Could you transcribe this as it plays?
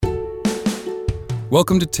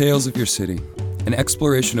Welcome to Tales of Your City, an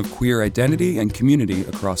exploration of queer identity and community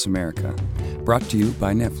across America, brought to you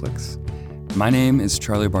by Netflix. My name is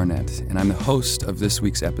Charlie Barnett, and I'm the host of this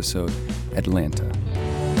week's episode, Atlanta.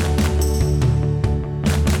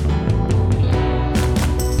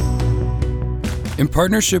 In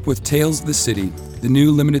partnership with Tales of the City, the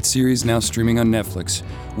new limited series now streaming on Netflix,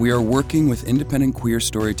 we are working with independent queer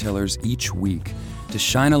storytellers each week to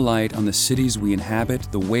shine a light on the cities we inhabit,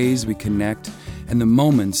 the ways we connect, and the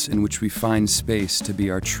moments in which we find space to be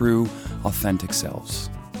our true, authentic selves.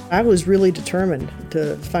 I was really determined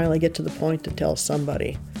to finally get to the point to tell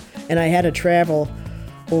somebody. And I had to travel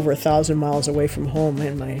over 1,000 miles away from home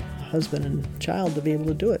and my husband and child to be able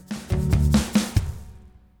to do it.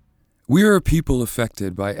 We are a people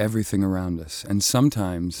affected by everything around us, and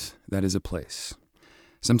sometimes that is a place.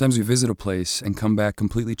 Sometimes we visit a place and come back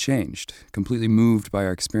completely changed, completely moved by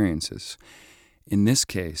our experiences. In this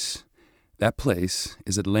case, that place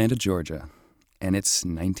is Atlanta, Georgia, and it's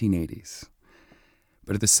 1980s.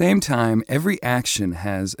 But at the same time, every action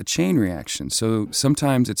has a chain reaction, so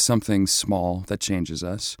sometimes it's something small that changes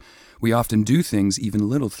us. We often do things, even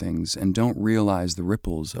little things, and don't realize the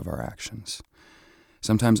ripples of our actions.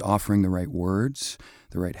 Sometimes offering the right words,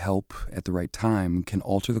 the right help at the right time can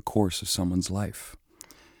alter the course of someone's life.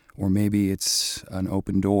 Or maybe it's an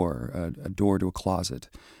open door, a door to a closet,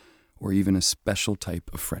 or even a special type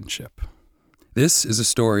of friendship. This is a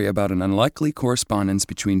story about an unlikely correspondence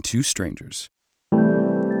between two strangers.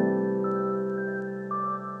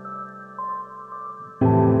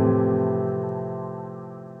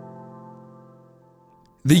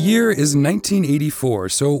 The year is 1984,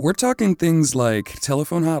 so we're talking things like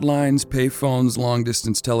telephone hotlines, payphones,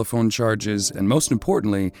 long-distance telephone charges, and most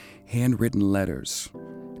importantly, handwritten letters.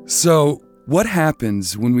 So, what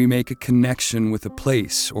happens when we make a connection with a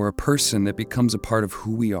place or a person that becomes a part of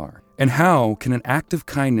who we are? And how can an act of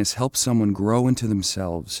kindness help someone grow into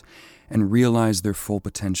themselves and realize their full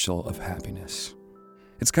potential of happiness?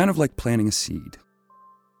 It's kind of like planting a seed.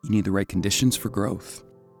 You need the right conditions for growth.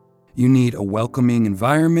 You need a welcoming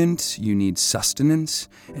environment, you need sustenance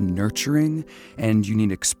and nurturing, and you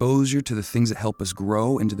need exposure to the things that help us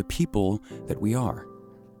grow into the people that we are.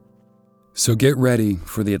 So get ready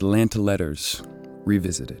for the Atlanta Letters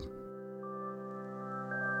Revisited.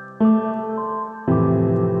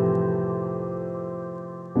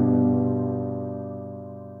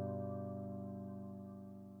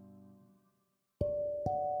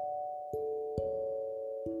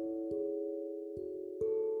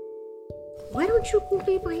 Why don't you go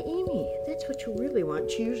be by Amy? That's what you really want.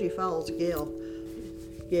 She usually follows Gail.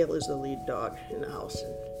 Gail is the lead dog in the house.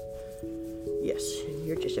 And yes,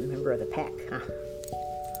 you're just a member of the pack, huh?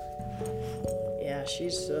 Yeah,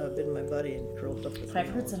 she's been my buddy and curled up with me. I've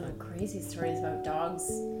heard some crazy stories about dogs,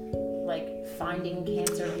 like finding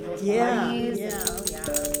cancer in people's bodies. Yeah.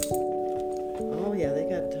 Oh, yeah, they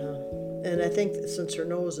got... and I think since her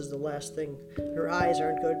nose is the last thing, her eyes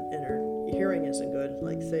aren't good and her hearing isn't good.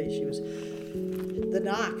 Like, say, she was... the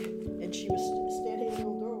knock, and she was standing in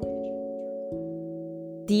the doorway.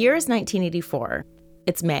 The year is 1984.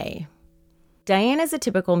 It's May. Diane is a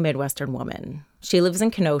typical Midwestern woman. She lives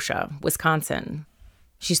in Kenosha, Wisconsin.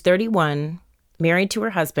 She's 31, married to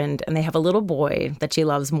her husband, and they have a little boy that she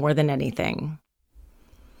loves more than anything.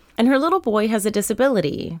 And her little boy has a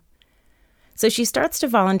disability. So she starts to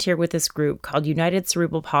volunteer with this group called United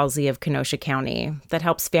Cerebral Palsy of Kenosha County that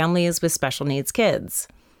helps families with special needs kids.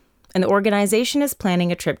 And the organization is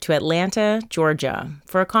planning a trip to Atlanta, Georgia,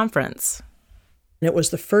 for a conference. It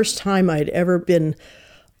was the first time I'd ever been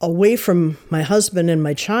away from my husband and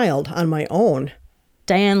my child on my own.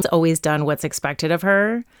 Diane's always done what's expected of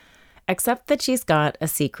her, except that she's got a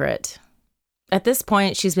secret. At this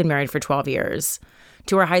point, she's been married for 12 years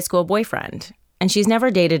to her high school boyfriend, and she's never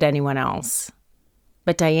dated anyone else.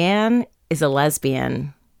 But Diane is a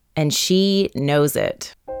lesbian, and she knows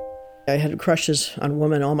it. I had crushes on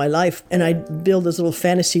women all my life, and I'd build this little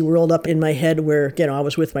fantasy world up in my head where, I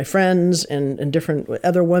was with my friends and different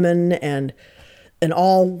other women and an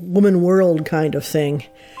all-woman world kind of thing.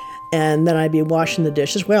 And then I'd be washing the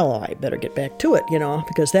dishes. Well, I better get back to it,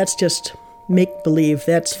 because that's just make-believe.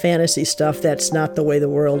 That's fantasy stuff. That's not the way the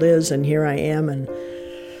world is, and here I am, and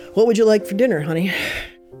what would you like for dinner, honey?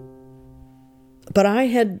 But I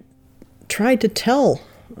had tried to tell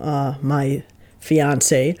my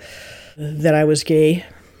fiance that I was gay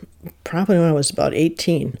probably when I was about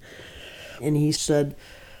 18. And he said,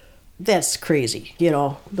 "That's crazy,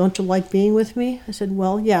 don't you like being with me?" I said,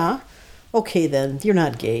 "Well, yeah. Okay then, you're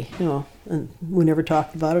not gay, and we never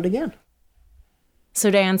talked about it again. So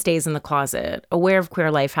Diane stays in the closet, aware of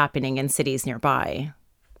queer life happening in cities nearby.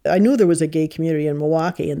 I knew there was a gay community in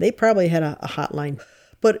Milwaukee, and they probably had a hotline.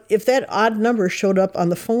 But if that odd number showed up on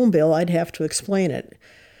the phone bill, I'd have to explain it.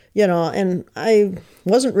 And I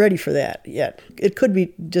wasn't ready for that yet. It could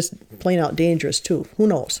be just plain out dangerous, too. Who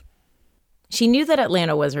knows? She knew that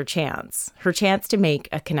Atlanta was her chance to make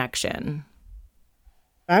a connection.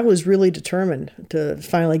 I was really determined to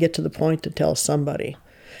finally get to the point to tell somebody.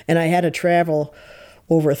 And I had to travel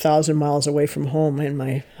over 1,000 miles away from home and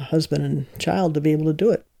my husband and child to be able to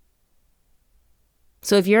do it.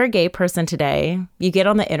 So if you're a gay person today, you get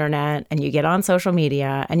on the internet and you get on social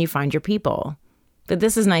media and you find your people. But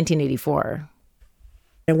this is 1984.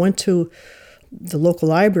 I went to the local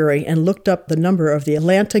library and looked up the number of the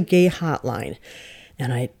Atlanta Gay Hotline.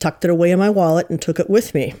 And I tucked it away in my wallet and took it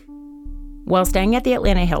with me. While staying at the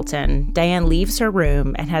Atlanta Hilton, Diane leaves her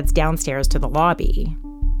room and heads downstairs to the lobby.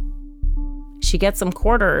 She gets some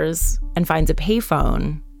quarters and finds a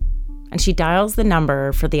payphone, and she dials the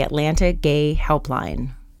number for the Atlanta Gay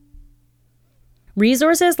Helpline.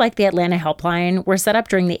 Resources like the Atlanta Helpline were set up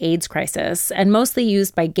during the AIDS crisis and mostly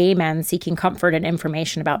used by gay men seeking comfort and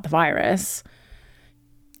information about the virus.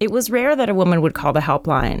 It was rare that a woman would call the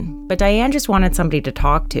helpline, but Diane just wanted somebody to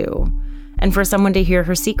talk to and for someone to hear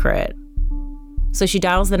her secret. So she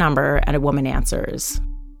dials the number and a woman answers.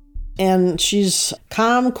 And she's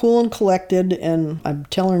calm, cool, and collected, and I'm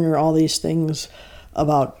telling her all these things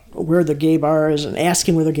about where the gay bar is and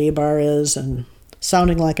asking where the gay bar is and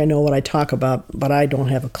sounding like I know what I talk about, but I don't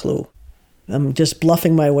have a clue. I'm just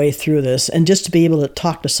bluffing my way through this and just to be able to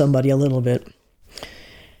talk to somebody a little bit.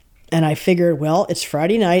 And I figured, well, it's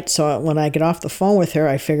Friday night, so when I get off the phone with her,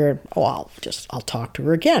 I figured, I'll talk to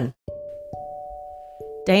her again.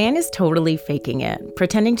 Diane is totally faking it,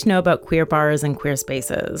 pretending to know about queer bars and queer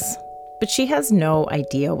spaces. But she has no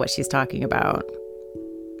idea what she's talking about.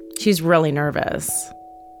 She's really nervous.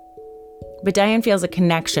 But Diane feels a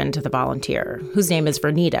connection to the volunteer, whose name is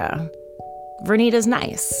Vernita. Vernita's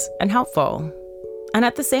nice and helpful. And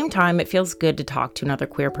at the same time, it feels good to talk to another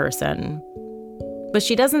queer person. But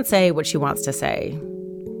she doesn't say what she wants to say.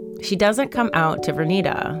 She doesn't come out to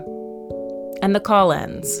Vernita. And the call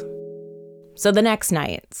ends. So the next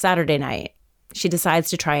night, Saturday night, she decides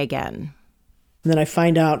to try again. And then I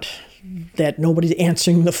find out that nobody's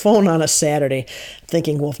answering the phone on a Saturday.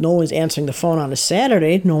 Thinking, well, if no one's answering the phone on a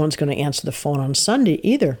Saturday, no one's going to answer the phone on Sunday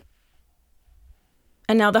either.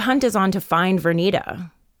 And now the hunt is on to find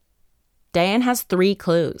Vernita. Diane has 3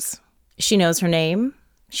 clues. She knows her name,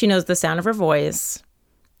 she knows the sound of her voice,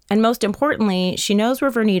 and most importantly, she knows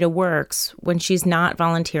where Vernita works when she's not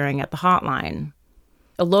volunteering at the hotline.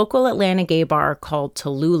 A local Atlanta gay bar called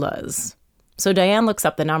Tallulah's. So Diane looks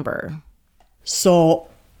up the number. So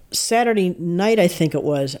Saturday night, I think it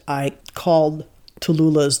was, I called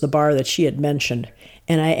Tallulah's, the bar that she had mentioned,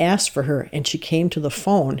 and I asked for her, and she came to the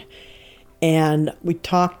phone, and we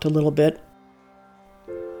talked a little bit.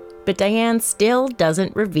 But Diane still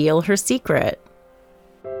doesn't reveal her secret.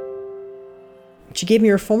 She gave me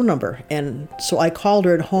her phone number, and so I called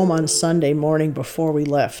her at home on Sunday morning before we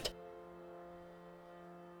left.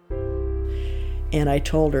 And I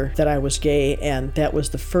told her that I was gay, and that was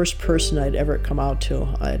the first person I'd ever come out to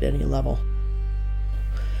at any level.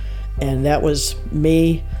 And that was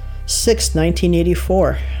May 6,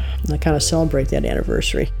 1984. And I kind of celebrate that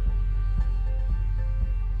anniversary.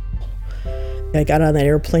 I got on that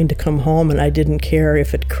airplane to come home, and I didn't care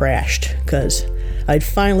if it crashed, because I'd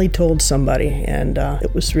finally told somebody, and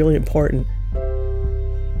it was really important.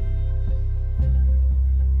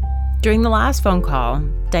 During the last phone call,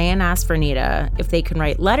 Diane asked Vernita if they can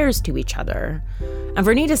write letters to each other, and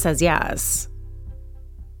Vernita says yes.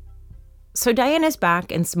 So Diane is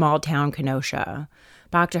back in small-town Kenosha,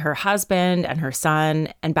 back to her husband and her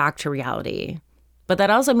son, and back to reality. But that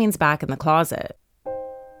also means back in the closet.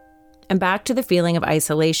 And back to the feeling of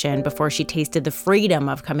isolation before she tasted the freedom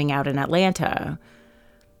of coming out in Atlanta.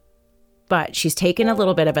 But she's taken a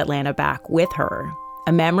little bit of Atlanta back with her,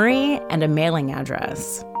 a memory and a mailing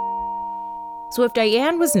address. So if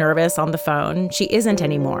Diane was nervous on the phone, she isn't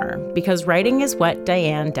anymore, because writing is what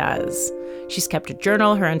Diane does. She's kept a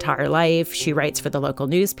journal her entire life. She writes for the local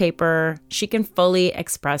newspaper. She can fully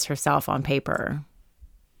express herself on paper.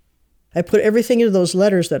 I put everything into those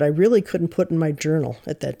letters that I really couldn't put in my journal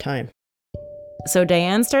at that time. So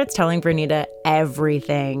Diane starts telling Vernita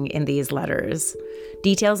everything in these letters.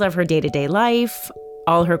 Details of her day-to-day life,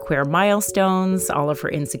 all her queer milestones, all of her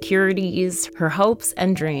insecurities, her hopes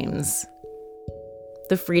and dreams.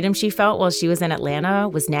 The freedom she felt while she was in Atlanta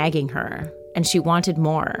was nagging her, and she wanted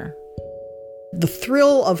more. The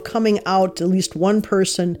thrill of coming out to at least one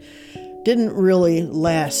person didn't really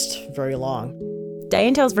last very long.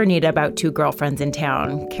 Diane tells Vernita about two girlfriends in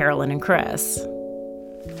town, Carolyn and Chris.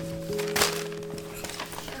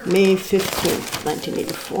 May 15th,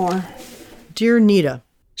 1984. Dear Nita.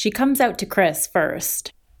 She comes out to Chris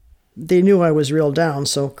first. They knew I was real down,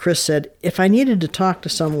 so Chris said if I needed to talk to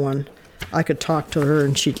someone, I could talk to her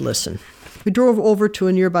and she'd listen. We drove over to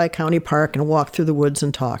a nearby county park and walked through the woods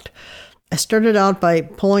and talked. I started out by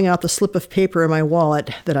pulling out the slip of paper in my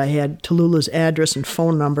wallet that I had Tallulah's address and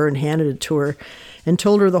phone number and handed it to her and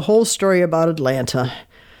told her the whole story about Atlanta,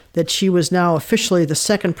 that she was now officially the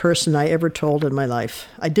second person I ever told in my life.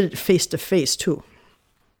 I did it face to face, too.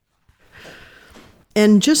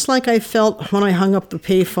 And just like I felt when I hung up the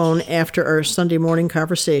payphone after our Sunday morning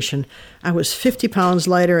conversation, I was 50 pounds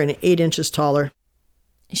lighter and 8 inches taller.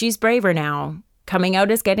 She's braver now. Coming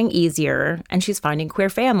out is getting easier, and she's finding queer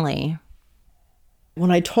family.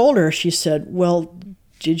 When I told her, she said, well,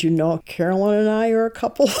 did you know Carolyn and I are a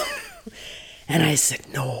couple? And I said,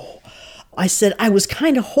 no. I said, I was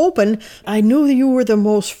kind of hoping. I knew you were the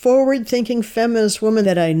most forward-thinking feminist woman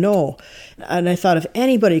that I know. And I thought if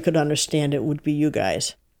anybody could understand it, would be you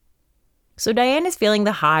guys. So Diane is feeling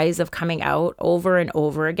the highs of coming out over and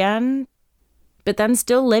over again, but then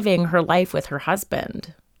still living her life with her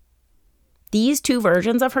husband. These two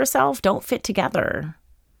versions of herself don't fit together.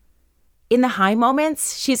 In the high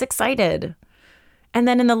moments, she's excited. And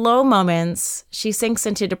then in the low moments, she sinks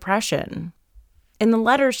into depression. In the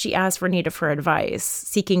letters, she asks Vernita for advice,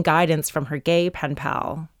 seeking guidance from her gay pen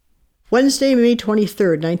pal. Wednesday, May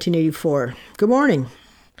 23rd, 1984. Good morning.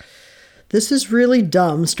 This is really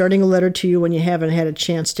dumb, starting a letter to you when you haven't had a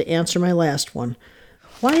chance to answer my last one.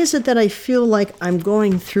 Why is it that I feel like I'm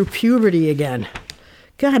going through puberty again?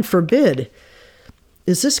 God forbid.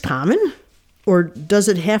 Is this common? Or does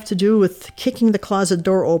it have to do with kicking the closet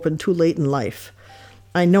door open too late in life?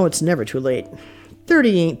 I know it's never too late.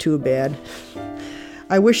 30 ain't too bad.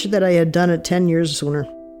 I wish that I had done it 10 years sooner.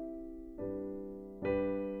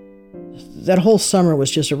 That whole summer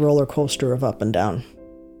was just a roller coaster of up and down.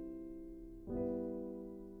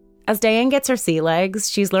 As Diane gets her sea legs,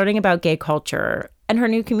 she's learning about gay culture and her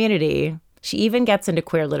new community. She even gets into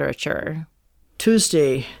queer literature.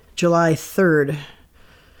 Tuesday, July 3rd,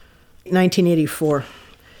 1984.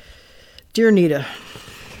 Dear Nita,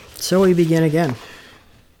 so we begin again.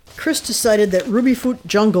 Chris decided that Rubyfoot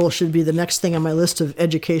Jungle should be the next thing on my list of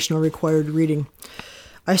educational required reading.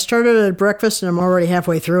 I started at breakfast and I'm already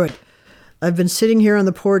halfway through it. I've been sitting here on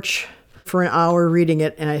the porch for an hour reading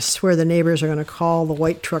it, and I swear the neighbors are going to call the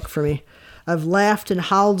white truck for me. I've laughed and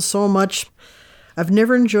howled so much. I've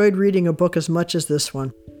never enjoyed reading a book as much as this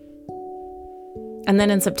one. And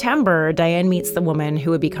then in September, Diane meets the woman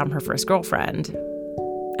who would become her first girlfriend.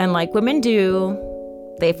 And like women do,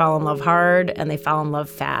 they fall in love hard and they fall in love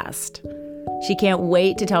fast. She can't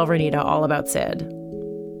wait to tell Vernita all about Sid.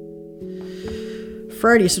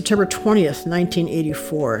 Friday, September 20th,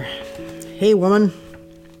 1984. Hey, woman.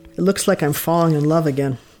 It looks like I'm falling in love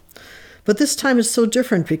again. But this time it's so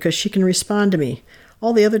different because she can respond to me.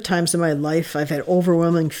 All the other times in my life, I've had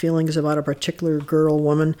overwhelming feelings about a particular girl,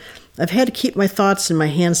 woman. I've had to keep my thoughts and my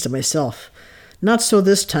hands to myself. Not so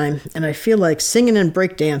this time, and I feel like singing and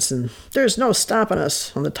breakdancing. There's no stopping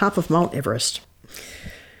us on the top of Mount Everest.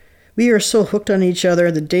 We are so hooked on each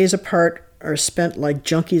other, the days apart are spent like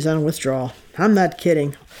junkies on withdrawal. I'm not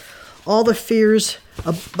kidding. All the fears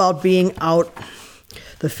about being out,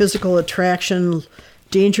 the physical attraction,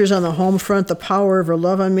 dangers on the home front, the power of her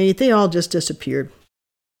love on me, they all just disappeared.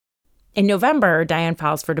 In November, Diane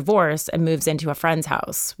files for divorce and moves into a friend's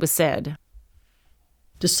house with Sid.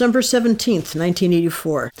 December 17th,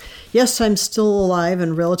 1984. Yes, I'm still alive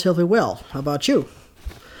and relatively well. How about you?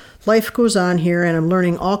 Life goes on here, and I'm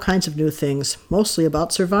learning all kinds of new things, mostly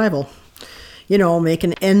about survival. You know,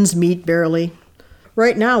 making ends meet barely.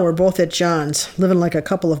 Right now, we're both at John's, living like a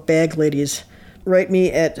couple of bag ladies. Write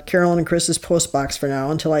me at Carolyn and Chris's postbox for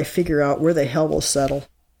now until I figure out where the hell we'll settle.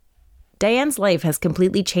 Diane's life has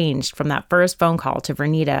completely changed from that first phone call to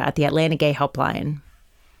Vernita at the Atlanta Gay Helpline.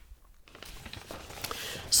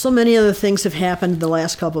 So many other things have happened in the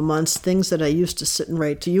last couple of months, things that I used to sit and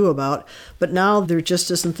write to you about, but now there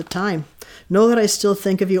just isn't the time. Know that I still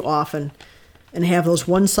think of you often and have those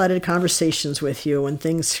one-sided conversations with you when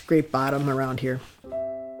things scrape bottom around here.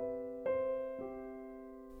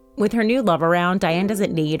 With her new love around, Diane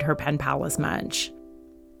doesn't need her pen pal as much.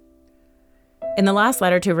 In the last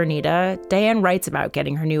letter to Vernita, Diane writes about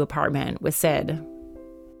getting her new apartment with Sid.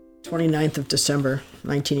 29th of December,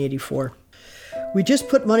 1984. We just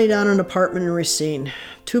put money down on an apartment in Racine.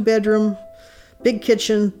 2-bedroom, big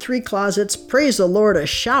kitchen, 3 closets, praise the Lord, a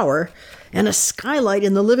shower, and a skylight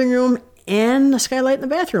in the living room and a skylight in the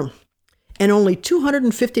bathroom. and only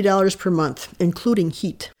 $250 per month, including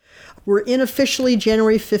heat. We're in officially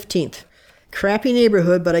January 15th. Crappy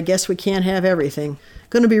neighborhood, but I guess we can't have everything.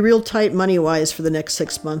 Going to be real tight money-wise for the next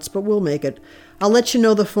 6 months, but we'll make it. I'll let you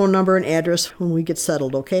know the phone number and address when we get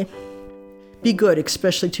settled, okay? Be good,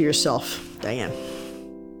 especially to yourself, Diane.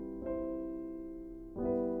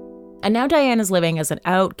 And now Diane is living as an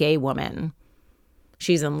out gay woman.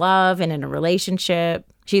 She's in love and in a relationship.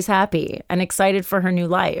 She's happy and excited for her new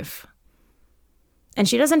life. And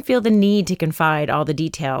she doesn't feel the need to confide all the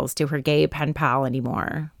details to her gay pen pal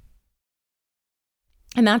anymore.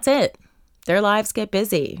 And that's it. Their lives get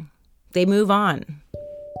busy. They move on.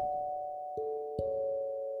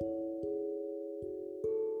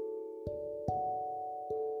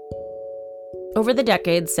 Over the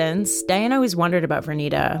decades since, Diane always wondered about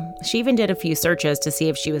Vernita. She even did a few searches to see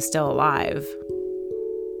if she was still alive.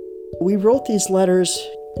 We wrote these letters,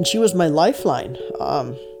 and she was my lifeline.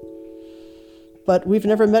 But we've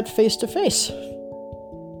never met face to face.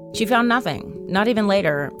 She found nothing, not even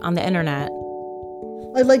later, on the internet.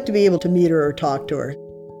 I'd like to be able to meet her or talk to her.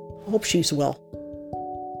 I hope she's well.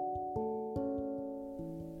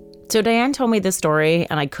 So Diane told me this story,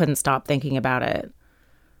 and I couldn't stop thinking about it.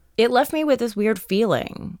 It left me with this weird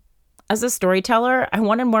feeling. As a storyteller, I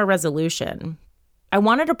wanted more resolution. I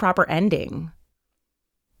wanted a proper ending.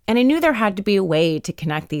 And I knew there had to be a way to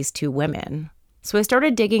connect these two women. So I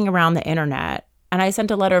started digging around the internet, and I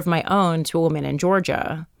sent a letter of my own to a woman in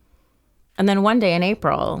Georgia. And then one day in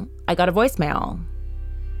April, I got a voicemail.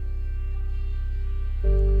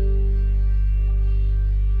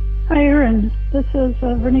 Hi, Erin. This is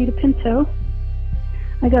Vernita Pinto.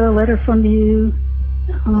 I got a letter from you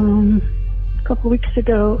a couple weeks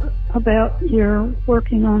ago about your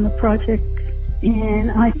working on the project, and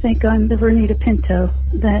I think I'm the Vernita Pinto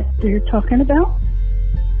that you're talking about.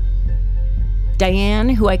 Diane,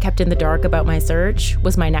 who I kept in the dark about my search,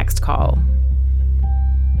 was my next call.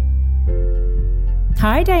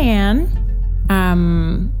 Hi, Diane.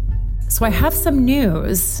 So I have some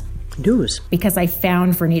news. News? Because I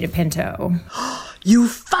found Vernita Pinto. You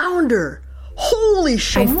found her! Holy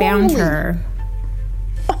shit! I found her.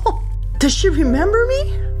 Oh, does she remember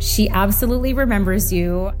me? She absolutely remembers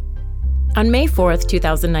you. On May 4th,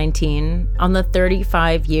 2019, on the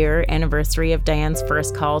 35-year anniversary of Diane's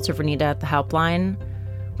first call to Vernita at the helpline,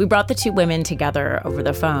 we brought the two women together over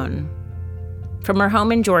the phone. From her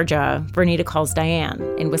home in Georgia, Vernita calls Diane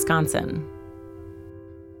in Wisconsin.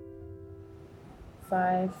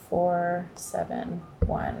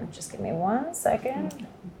 5471. Just give me 1 second.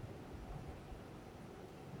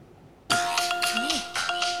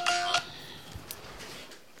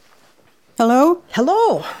 Hello?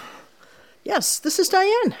 Hello. Yes, this is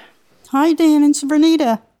Diane. Hi, Dan. It's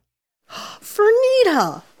Vernita.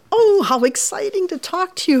 Vernita! Oh, how exciting to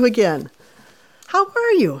talk to you again. How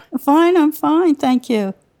are you? Fine, I'm fine, thank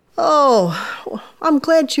you. Oh, I'm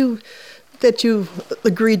glad that you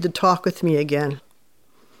agreed to talk with me again.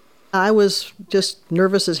 I was just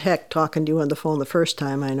nervous as heck talking to you on the phone the first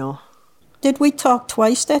time, I know. Did we talk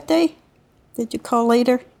twice that day? Did you call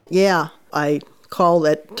later? Yeah, I called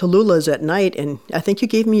at Tallulah's at night, and I think you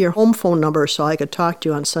gave me your home phone number so I could talk to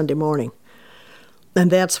you on Sunday morning.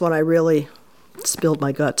 And that's when I really spilled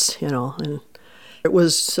my guts, and it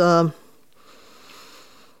was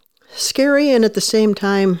scary and at the same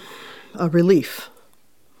time a relief.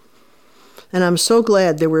 And I'm so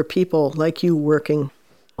glad there were people like you working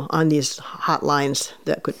on these hotlines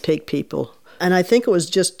that could take people. And I think it was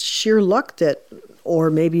just sheer luck or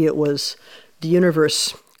maybe it was the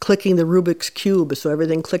universe clicking the Rubik's Cube so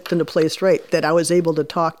everything clicked into place right, that I was able to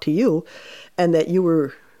talk to you and that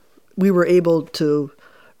we were able to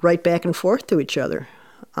write back and forth to each other.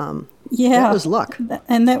 Yeah. That was luck.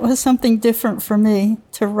 And that was something different for me,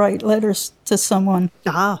 to write letters to someone.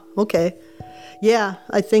 Ah, okay. Yeah,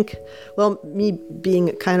 I think, me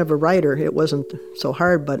being kind of a writer, it wasn't so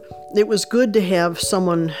hard, but it was good to have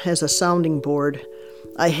someone as a sounding board.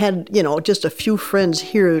 I had, just a few friends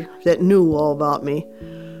here that knew all about me,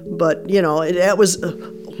 but, that was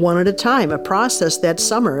one at a time, a process that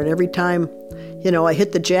summer, and every time, I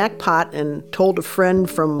hit the jackpot and told a friend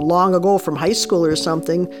from long ago, from high school or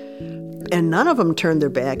something, and none of them turned their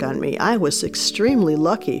back on me. I was extremely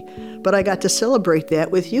lucky, but I got to celebrate that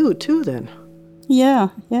with you, too, then. Yeah.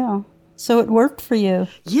 So it worked for you.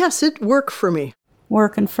 Yes, it worked for me.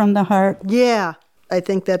 Working from the heart. Yeah, I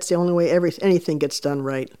think that's the only way anything gets done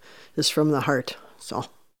right, is from the heart. So.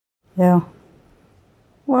 Yeah.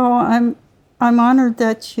 Well, I'm honored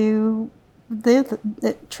that you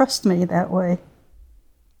trust me that way.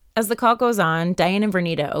 As the call goes on, Diane and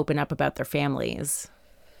Vernita open up about their families.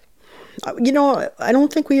 I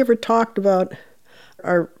don't think we ever talked about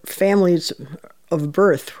our families of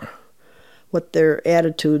birth, what their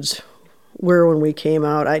attitudes were when we came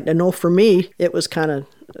out. I know for me, it was kind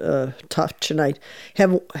of tough. And I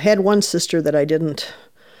had one sister that I didn't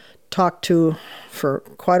talk to for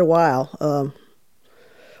quite a while,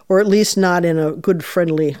 or at least not in a good,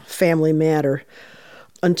 friendly family manner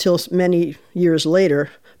until many years later.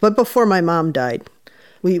 But before my mom died,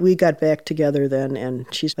 we got back together then, and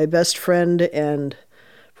she's my best friend. And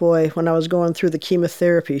boy, when I was going through the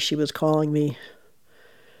chemotherapy, she was calling me,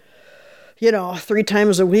 3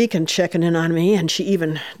 times a week and checking in on me. And she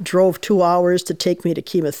even drove 2 hours to take me to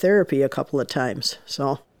chemotherapy a couple of times.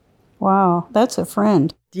 So, Wow, that's a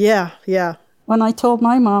friend. yeah. When I told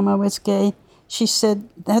my mom I was gay, she said,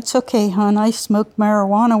 "That's okay, hon. I smoked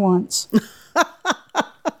marijuana once."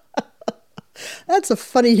 That's a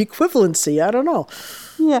funny equivalency. I don't know.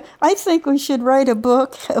 Yeah, I think we should write a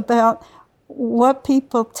book about what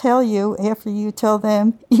people tell you after you tell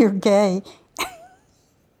them you're gay.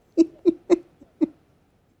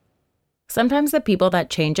 Sometimes the people that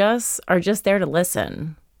change us are just there to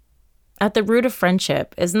listen. At the root of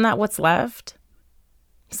friendship, isn't that what's left?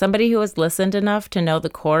 Somebody who has listened enough to know the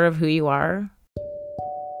core of who you are?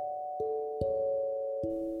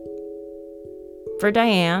 For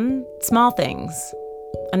Diane, small things,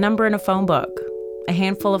 a number in a phone book, a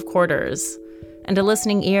handful of quarters, and a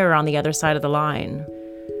listening ear on the other side of the line,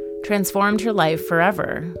 transformed her life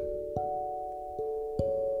forever.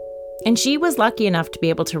 And she was lucky enough to be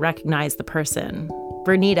able to recognize the person,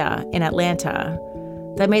 Vernita in Atlanta,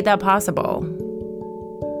 that made that possible.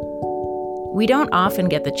 We don't often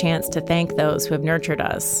get the chance to thank those who have nurtured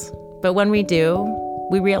us, but when we do,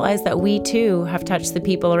 we realize that we too have touched the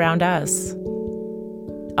people around us.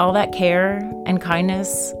 All that care and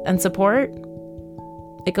kindness and support,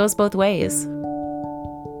 it goes both ways.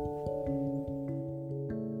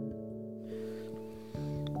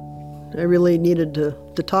 I really needed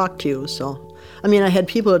to talk to you. So, I had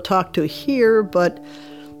people to talk to here, but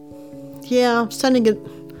yeah, sending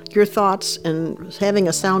your thoughts and having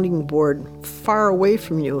a sounding board far away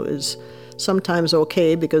from you is sometimes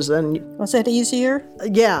okay, because then... Was that easier?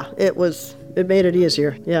 Yeah, it was. It made it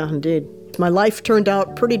easier. Yeah, indeed. My life turned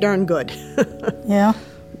out pretty darn good. Yeah?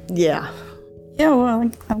 Yeah. Yeah,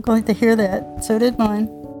 well, I'm glad to hear that. So did mine.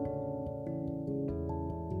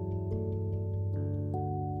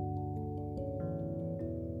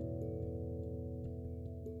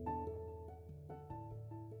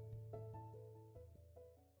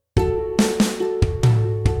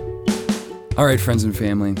 All right, friends and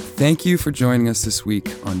family, thank you for joining us this week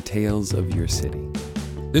on Tales of Your City.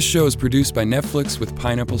 This show is produced by Netflix with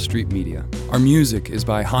Pineapple Street Media. Our music is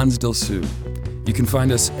by Hans Dilsu. You can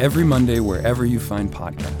find us every Monday wherever you find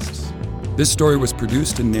podcasts. This story was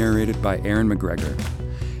produced and narrated by Aaron McGregor.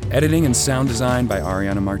 Editing and sound design by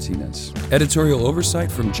Ariana Martinez. Editorial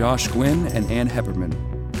oversight from Josh Gwynn and Ann Hepperman.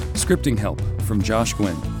 Scripting help from Josh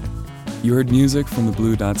Gwynn. You heard music from the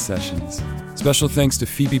Blue Dot Sessions. Special thanks to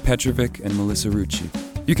Phoebe Petrovic and Melissa Rucci.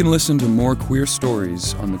 You can listen to more queer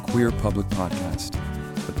stories on the Queer Public Podcast,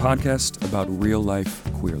 the podcast about real-life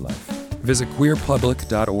queer life. Visit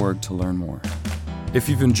queerpublic.org to learn more. If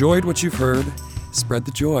you've enjoyed what you've heard, spread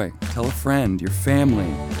the joy. Tell a friend, your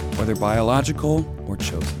family, whether biological or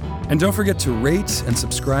chosen. And don't forget to rate and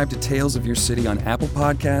subscribe to Tales of Your City on Apple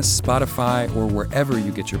Podcasts, Spotify, or wherever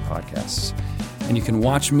you get your podcasts. And you can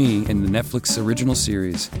watch me in the Netflix original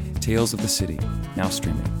series, Tales of the City, now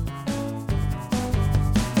streaming.